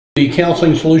The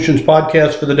Counseling Solutions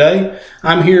podcast for the day.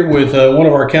 I'm here with one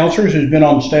of our counselors who's been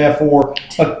on staff for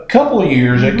a couple of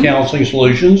years at Counseling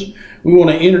Solutions. We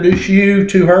want to introduce you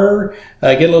to her,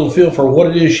 get a little feel for what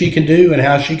it is she can do and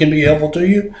how she can be helpful to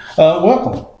you.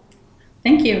 Welcome.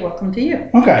 Thank you. Welcome to you.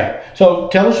 Okay, so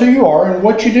tell us who you are and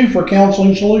what you do for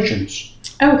Counseling Solutions.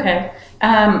 Okay.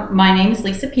 My name is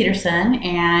Lisa Peterson,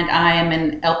 and I am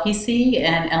an LPC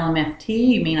and LMFT.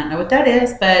 You may not know what that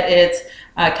is, but it's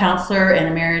a counselor and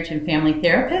a marriage and family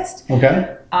therapist.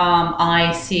 Okay.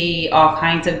 I see all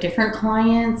kinds of different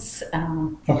clients.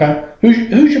 Okay.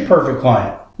 Who's your perfect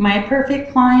client? My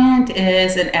perfect client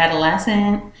is an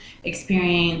adolescent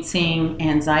experiencing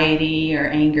anxiety or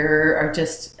anger or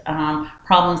just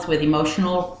problems with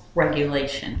emotional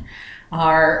regulation.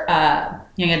 Our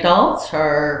young adults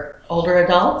or older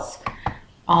adults,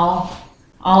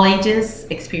 all ages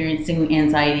experiencing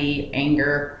anxiety,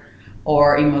 anger,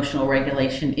 or emotional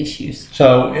regulation issues.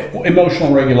 So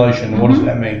emotional regulation, what does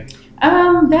that mean?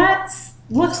 That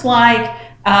looks like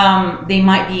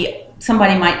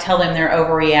somebody might tell them they're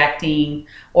overreacting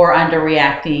or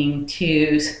underreacting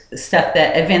to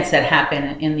events that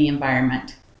happen in the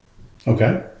environment.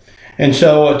 Okay. And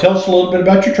so tell us a little bit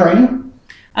about your training.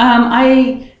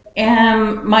 My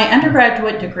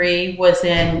undergraduate degree was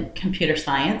in computer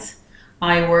science.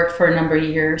 I worked for a number of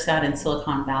years out in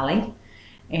Silicon Valley,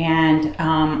 and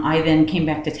I then came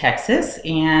back to Texas,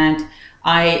 and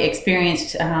I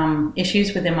experienced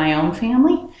issues within my own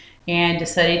family and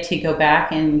decided to go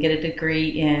back and get a degree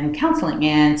in counseling,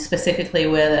 and specifically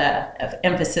with an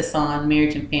emphasis on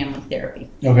marriage and family therapy.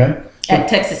 Okay. At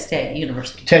Texas State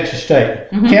University. Texas State.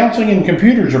 Counseling and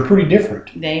computers are pretty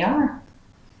different. They are.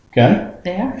 Okay.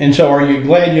 They are. And so are you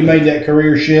glad you made that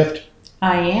career shift?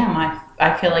 I am.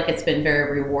 I feel like it's been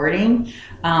very rewarding.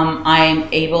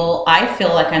 I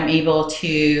feel like I'm able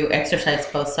to exercise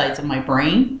both sides of my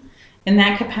brain in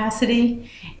that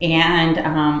capacity, and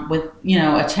with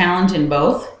a challenge in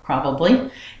both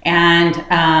probably. And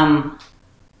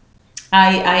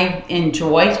I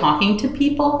enjoy talking to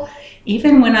people.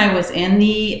 Even when I was in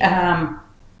the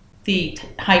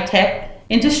high tech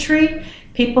industry,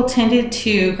 people tended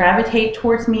to gravitate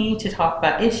towards me to talk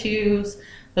about issues,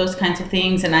 those kinds of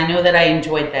things, and I know that I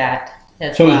enjoyed that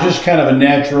as well. So it's just kind of a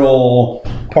natural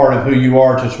part of who you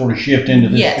are to sort of shift into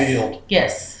this field?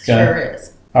 Yes, okay. Sure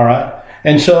is. All right.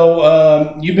 And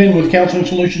so you've been with Counseling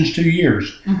Solutions 2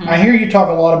 years. I hear you talk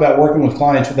a lot about working with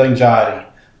clients with anxiety.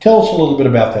 Tell us a little bit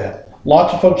about that.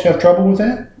 Lots of folks have trouble with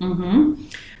that?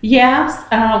 Yes.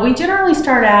 We generally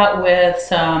start out with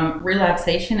some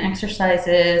relaxation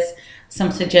exercises, some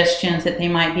suggestions that they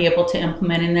might be able to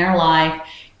implement in their life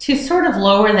to sort of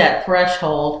lower that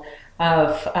threshold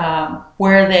of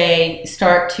where they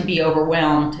start to be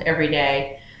overwhelmed every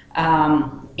day.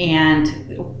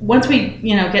 And once we,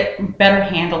 get a better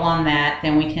handle on that,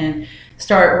 then we can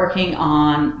start working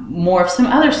on more of some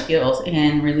other skills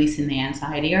in releasing the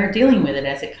anxiety or dealing with it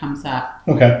as it comes up.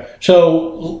 Okay.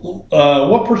 So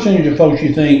what percentage of folks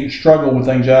you think struggle with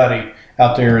anxiety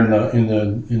out there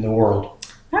in the world?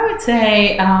 I would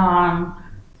say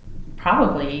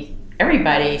probably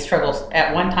everybody struggles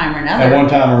at one time or another. At one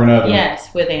time or another?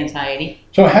 Yes, with anxiety.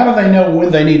 So how do they know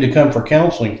when they need to come for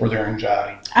counseling for their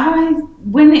anxiety?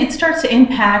 When it starts to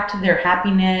impact their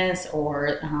happiness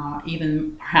or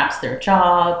even perhaps their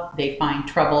job, they find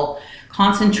trouble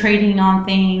concentrating on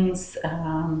things.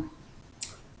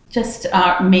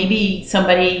 Maybe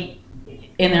somebody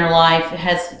in their life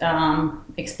has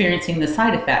experiencing the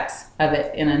side effects of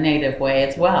it in a negative way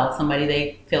as well. Somebody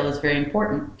they feel is very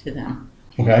important to them.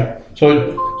 Okay,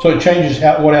 so it changes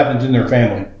what happens in their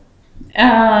family.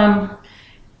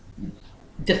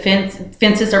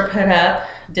 Fences are put up,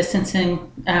 distancing.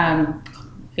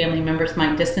 Family members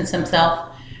might distance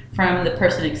themselves from the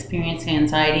person experiencing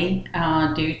anxiety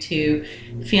due to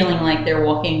feeling like they're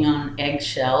walking on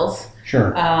eggshells.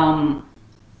 Sure.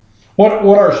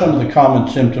 What are some of the common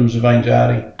symptoms of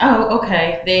anxiety? Oh,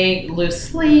 okay. They lose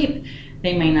sleep.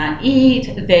 They may not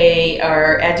eat. They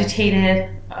are agitated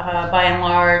by and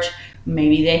large.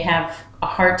 Maybe they have a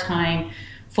hard time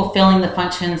fulfilling the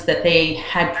functions that they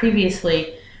had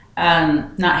previously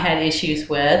not had issues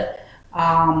with.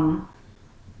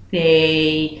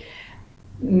 They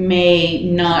may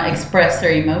not express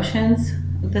their emotions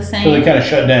the same. So they kind of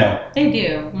shut down? They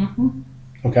do.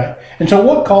 Okay. And so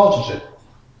what causes it?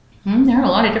 There are a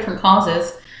lot of different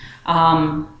causes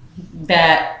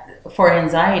for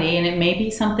anxiety, and it may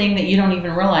be something that you don't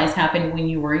even realize happened when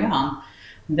you were young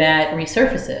that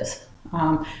resurfaces.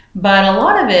 But a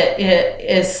lot of it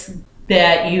is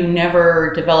that you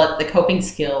never develop the coping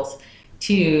skills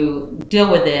to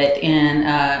deal with it in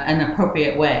an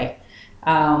appropriate way.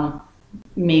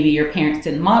 Maybe your parents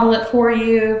didn't model it for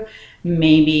you.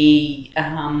 Maybe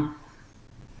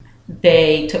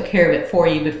they took care of it for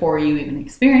you before you even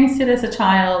experienced it as a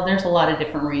child. There's a lot of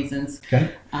different reasons. Okay.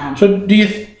 So do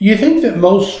you think that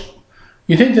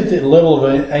the level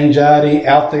of anxiety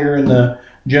out there in the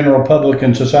general public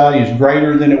and society is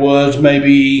greater than it was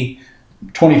maybe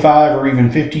 25 or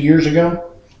even 50 years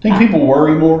ago? I think people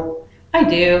worry more. I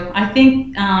do. I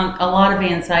think a lot of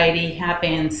anxiety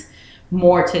happens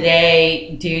more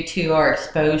today due to our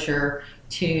exposure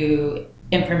to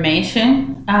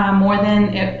information more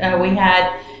than we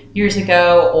had years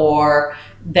ago, or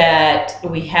that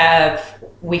we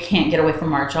can't get away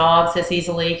from our jobs as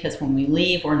easily, because when we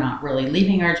leave, we're not really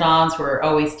leaving our jobs. We're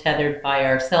always tethered by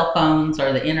our cell phones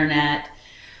or the internet.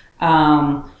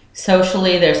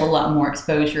 Socially, there's a lot more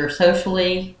exposure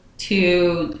socially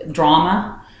to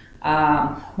drama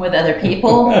with other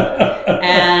people,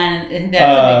 and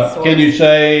that's a big source. Can you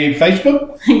say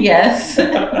Facebook? Yes,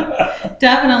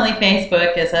 definitely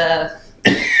Facebook is a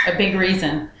big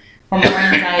reason for more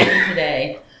anxiety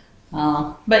today.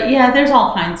 But yeah, there's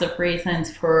all kinds of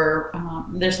reasons for,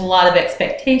 there's a lot of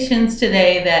expectations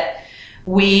today that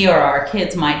we or our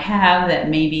kids might have that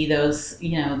maybe those,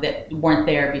 that weren't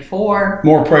there before.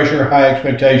 More pressure, high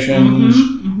expectations,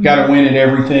 got to win at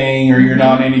everything or you're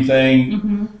not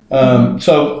anything.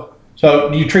 So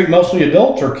do you treat mostly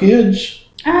adults or kids?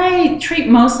 I treat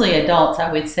mostly adults,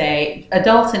 I would say.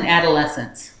 Adults and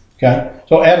adolescents. Okay.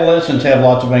 So adolescents have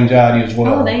lots of anxiety as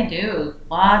well. Oh, they do.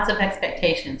 Lots of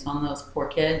expectations on those poor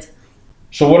kids.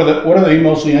 So what are they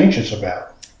mostly anxious about?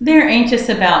 They're anxious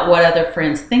about what other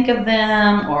friends think of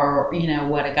them, or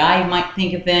what a guy might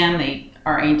think of them. They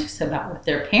are anxious about what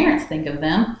their parents think of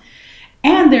them,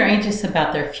 and they're anxious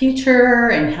about their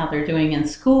future and how they're doing in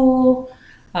school.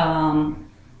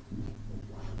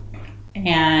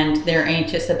 And they're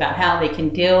anxious about how they can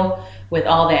deal with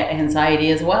all that anxiety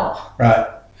as well. Right.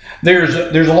 There's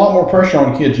a lot more pressure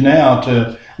on kids now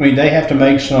they have to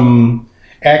make some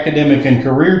academic and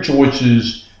career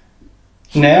choices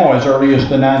now as early as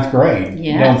the 9th grade.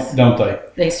 Yes. Don't they?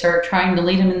 They start trying to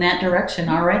lead them in that direction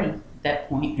already at that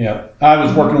point. Yeah. I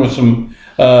was working with some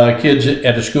kids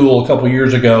at a school a couple of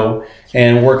years ago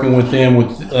and working with them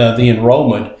with the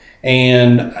enrollment.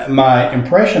 And my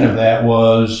impression of that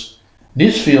was,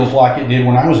 this feels like it did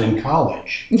when I was in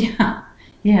college. Yeah.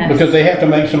 Yeah. Because they have to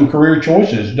make some career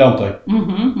choices, don't they?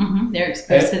 They're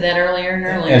exposed to that earlier and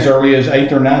earlier. As early as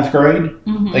 8th or 9th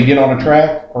grade, they get on a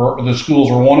track, or the schools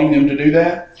are wanting them to do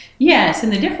that? Yes,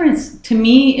 and the difference to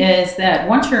me is that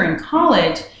once you're in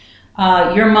college,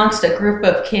 you're amongst a group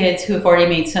of kids who have already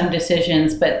made some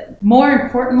decisions, but more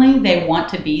importantly, they want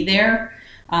to be there.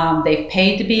 They've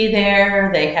paid to be there.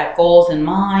 They have goals in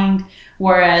mind.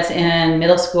 Whereas in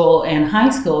middle school and high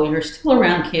school, you're still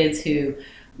around kids who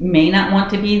may not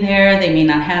want to be there. They may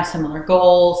not have similar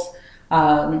goals.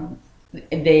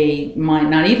 They might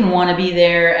not even want to be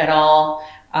there at all,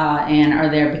 and are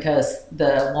there because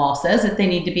the law says that they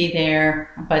need to be there,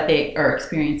 but they are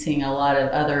experiencing a lot of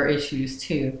other issues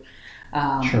too.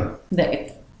 Sure.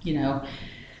 That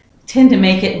tend to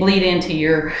make it bleed into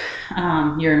your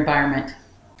environment.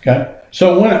 Okay.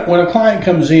 So when a client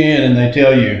comes in and they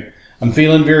tell you, I'm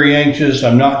feeling very anxious,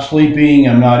 I'm not sleeping,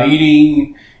 I'm not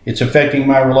eating, it's affecting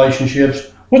my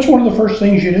relationships, what's one of the first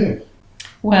things you do?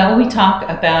 Well, we talk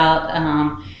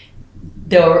about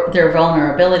their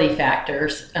vulnerability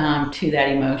factors to that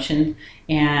emotion,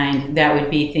 and that would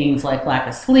be things like lack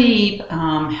of sleep,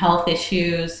 health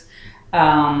issues,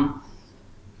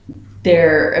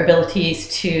 their abilities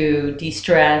to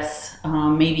de-stress,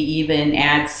 maybe even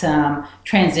add some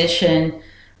transition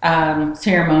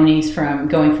ceremonies from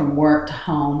going from work to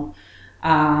home,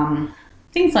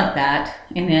 things like that.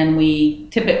 And then we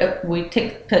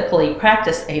typically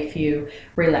practice a few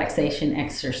relaxation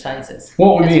exercises.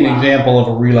 What would be an example of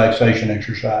a relaxation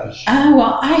exercise?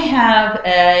 Well, I have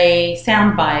a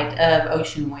sound bite of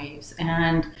ocean waves,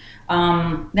 and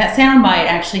that sound bite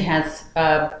actually has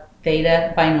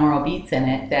theta binaural beats in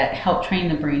it that help train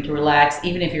the brain to relax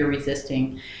even if you're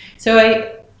resisting.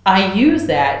 So I use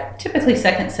that, typically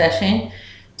second session,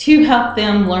 to help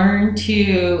them learn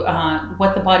to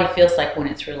what the body feels like when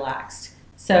it's relaxed.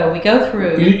 So we go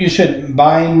through. You said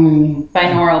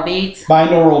binaural beats.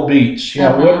 Binaural beats.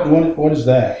 Yeah. What is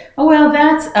that? Oh, well,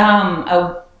 that's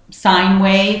a sine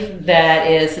wave that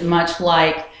is much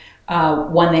like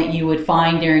one that you would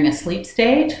find during a sleep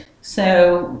stage.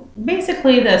 So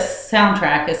basically, the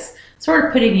soundtrack is sort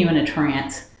of putting you in a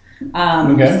trance.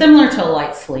 Similar to a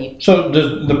light sleep. So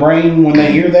does the brain, when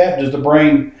they hear that, does the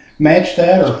brain match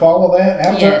that or follow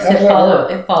that? Yes,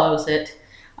 it follows it.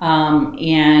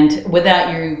 and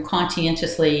without you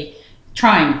conscientiously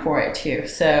trying for it too.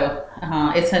 So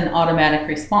it's an automatic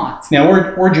response. Now,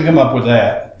 where'd you come up with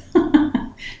that?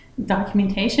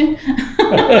 Documentation.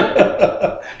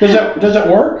 Does it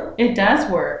work? It does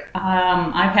work.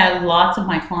 I've had lots of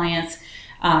my clients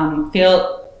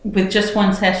feel with just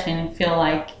one session feel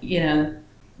like, you know,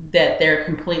 that they're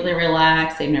completely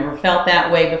relaxed. They've never felt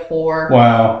that way before.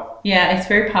 Wow. Yeah, it's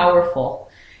very powerful.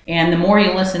 And the more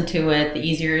you listen to it, the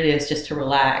easier it is just to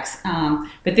relax.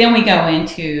 But then we go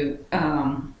into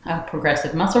a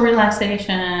progressive muscle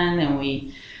relaxation, and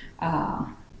we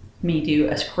do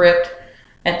a script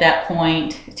at that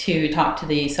point to talk to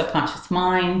the subconscious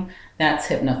mind. That's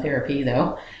hypnotherapy,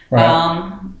 though.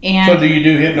 Right. And so do you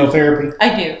do hypnotherapy?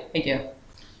 I do.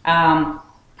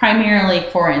 Primarily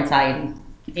for anxiety.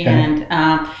 Okay. And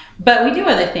but we do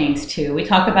other things too. We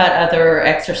talk about other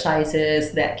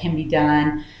exercises that can be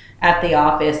done at the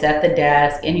office, at the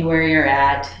desk, anywhere you're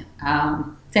at,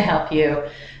 to help you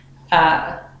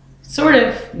sort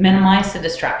of minimize the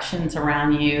distractions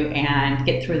around you and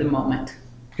get through the moment.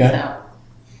 Okay. So,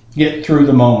 get through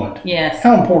the moment. Yes.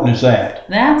 How important is that?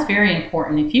 That's very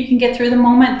important. If you can get through the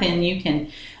moment, then you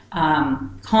can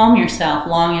calm yourself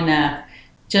long enough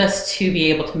just to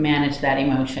be able to manage that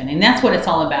emotion. And that's what it's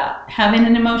all about. Having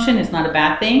an emotion is not a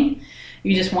bad thing.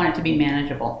 You just want it to be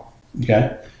manageable.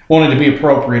 Okay. Want it to be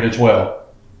appropriate as well.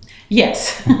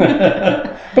 Yes.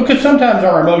 Because sometimes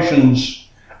our emotions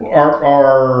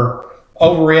are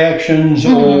overreactions,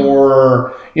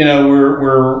 or you know,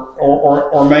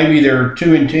 or maybe they're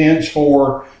too intense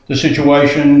for the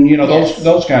situation. You know, Yes.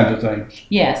 those kinds of things.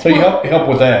 Yes. So you help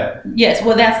with that. Yes.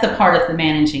 Well, that's the part of the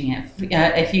managing it.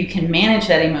 If you can manage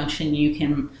that emotion, you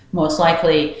can most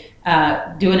likely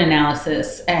do an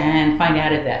analysis and find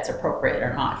out if that's appropriate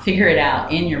or not. Figure it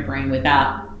out in your brain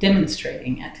without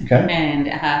demonstrating it. Okay.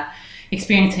 And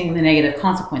experiencing the negative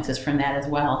consequences from that as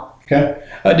well. Okay.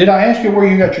 Did I ask you where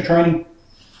you got your training?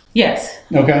 Yes.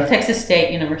 Okay. Texas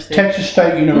State University. Texas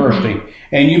State University. Mm-hmm.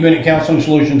 And you've been at Counseling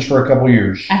Solutions for a couple of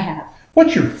years. I have.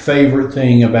 What's your favorite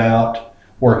thing about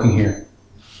working here?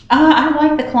 I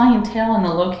like the clientele and the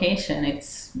location.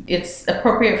 It's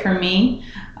appropriate for me,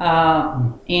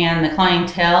 and the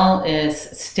clientele is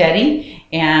steady,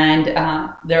 and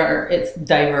it's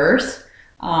diverse.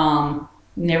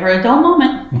 Never a dull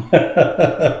moment.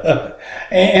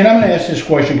 And I'm going to ask this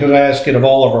question because I ask it of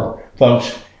all of our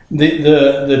folks.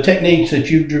 The techniques that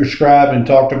you've described and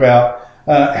talked about,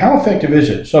 how effective is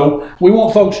it? So we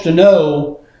want folks to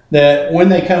know that when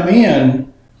they come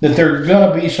in, that there's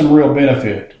going to be some real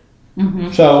benefit.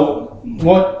 Mm-hmm. So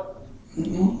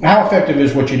how effective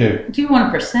is what you do? Do you want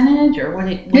a percentage or what?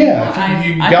 Yeah,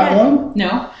 you got one?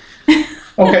 No.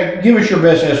 Okay, give us your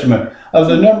best estimate of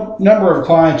the number of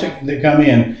clients that come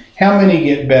in. How many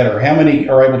get better? How many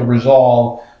are able to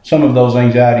resolve some of those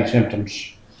anxiety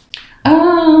symptoms?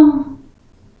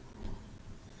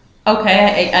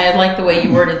 Okay, I like the way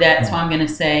you worded that, so I'm going to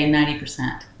say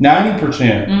 90%. 90%?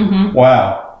 Mm-hmm.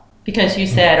 Wow. Because you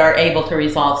said are able to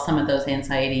resolve some of those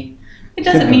anxiety. It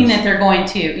doesn't mean that they're going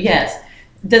to, yes,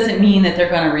 it doesn't mean that they're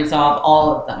going to resolve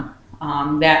all of them.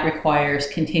 That requires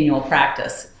continual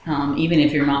practice, even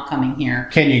if you're not coming here.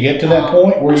 Can you get to that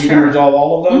point where you can resolve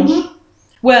all of those? Mm-hmm.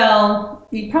 Well,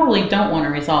 you probably don't want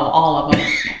to resolve all of them,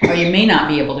 or you may not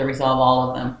be able to resolve all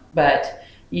of them, but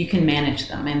you can manage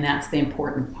them, and that's the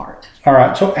important part. All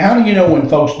right. So how do you know when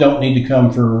folks don't need to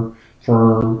come for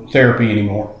therapy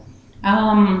anymore?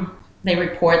 They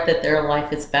report that their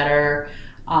life is better,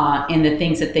 and the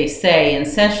things that they say in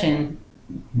session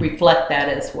reflect that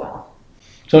as well.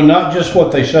 So not just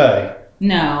what they say.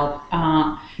 No.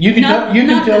 You can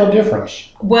tell a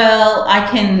difference. Well, I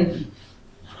can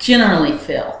generally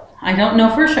feel. I don't know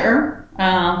for sure.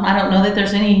 I don't know that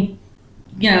there's any,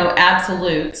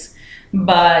 absolutes.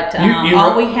 But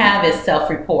all we have is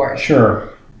self-report. Sure.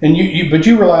 And but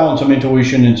you rely on some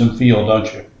intuition and some feel, don't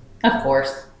you? Of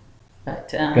course. But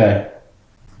okay.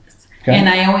 And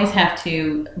I always have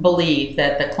to believe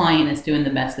that the client is doing the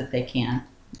best that they can.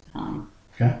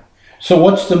 Okay. So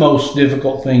what's the most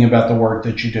difficult thing about the work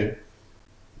that you do?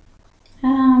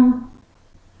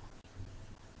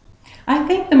 I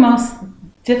think the most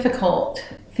difficult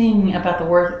thing about the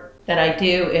work that I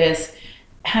do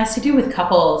has to do with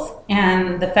couples,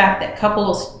 and the fact that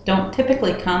couples don't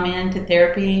typically come into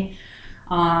therapy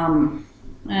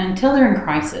until they're in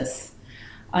crisis.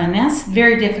 And that's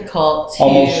very difficult.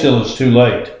 Almost till it's too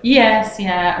late. Yes,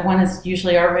 yeah. One has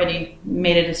usually already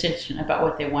made a decision about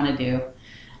what they want to do.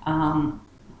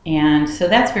 And so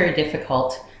that's very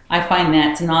difficult. I find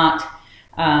that's not,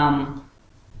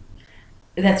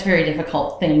 that's a very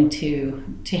difficult thing to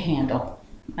handle.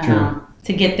 Sure.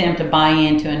 to get them to buy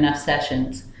into enough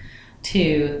sessions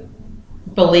to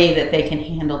believe that they can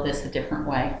handle this a different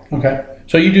way. Okay.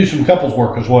 So you do some couples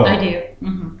work as well? I do.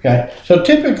 Mm-hmm. Okay. So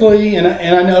typically, and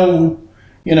I know,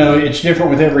 it's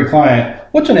different with every client.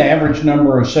 What's an average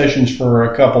number of sessions for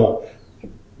a couple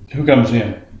who comes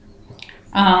in?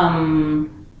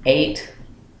 8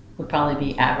 would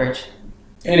probably be average.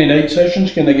 And in 8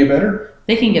 sessions, can they get better?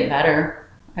 They can get better.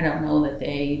 I don't know that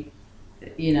they're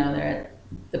at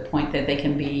the point that they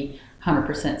can be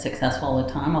 100% successful all the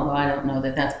time, although I don't know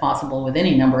that that's possible with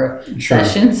any number of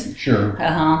sessions. Sure.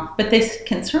 But they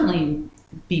can certainly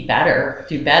be better,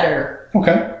 do better.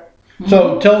 Okay. Mm-hmm.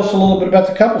 So tell us a little bit about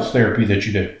the couples therapy that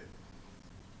you do.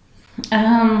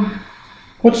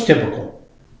 What's typical?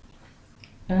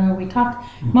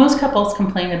 Most couples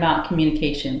complain about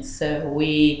communication. So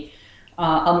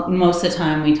most of the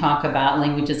time we talk about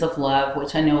languages of love,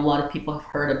 which I know a lot of people have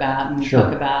heard about, and we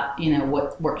talk about,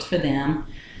 what works for them.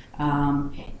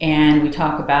 And we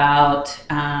talk about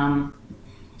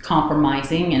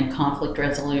compromising and conflict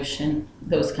resolution,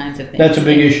 those kinds of things. That's a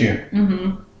big issue.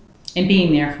 Mm-hmm. And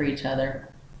being there for each other.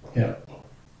 Yeah.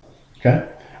 Okay.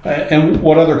 And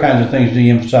what other kinds of things do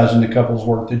you emphasize in the couples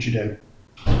work that you do?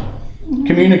 Mm-hmm.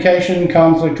 Communication,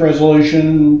 conflict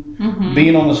resolution, mm-hmm.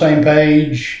 being on the same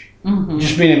page, mm-hmm.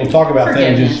 just being able to talk about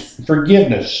things. Is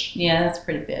forgiveness. Yeah, that's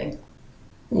pretty big.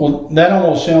 Well, that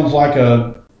almost sounds like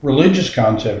a religious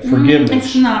concept, forgiveness.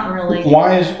 It's not really.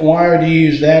 Why do you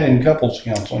use that in couples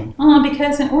counseling?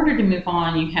 Because in order to move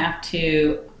on, you have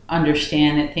to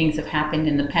understand that things have happened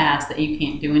in the past that you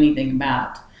can't do anything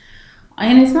about.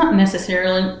 And it's not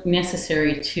necessarily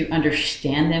necessary to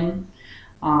understand them,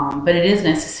 but it is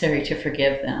necessary to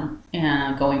forgive them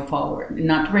going forward,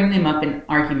 not to bring them up in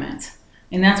arguments.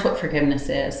 And that's what forgiveness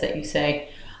is, that you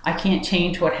say, I can't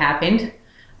change what happened.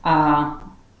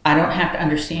 I don't have to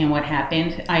understand what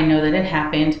happened. I know that it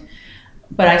happened,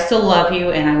 but I still love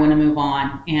you and I want to move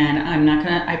on. And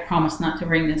I promise not to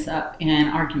bring this up in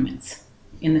arguments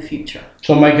in the future.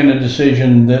 So making a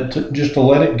decision just to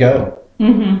let it go.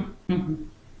 Mm-hmm. Mm-hmm.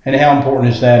 And how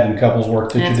important is that in couples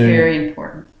work that you do? That's very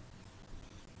important.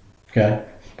 Okay.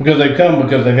 Because they've come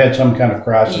because they've had some kind of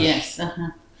crisis. Yes.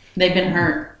 They've been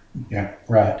hurt. Yeah,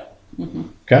 right. Mm-hmm.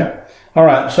 Okay. All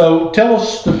right. So tell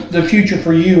us the future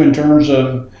for you in terms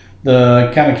of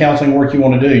the kind of counseling work you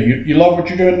want to do. You love what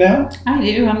you're doing now? I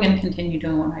do. I'm going to continue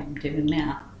doing what I'm doing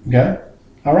now. Okay.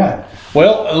 All right.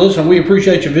 Well, listen, we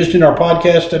appreciate you visiting our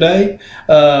podcast today.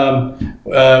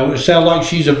 It sounds like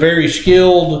she's a very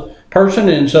skilled person.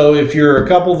 And so if you're a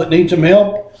couple that needs some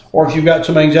help, or if you've got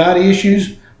some anxiety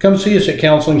issues, come see us at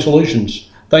Counseling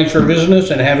Solutions. Thanks for visiting us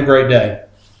and have a great day.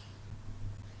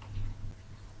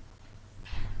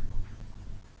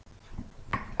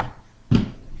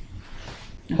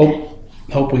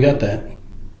 Hope we got that.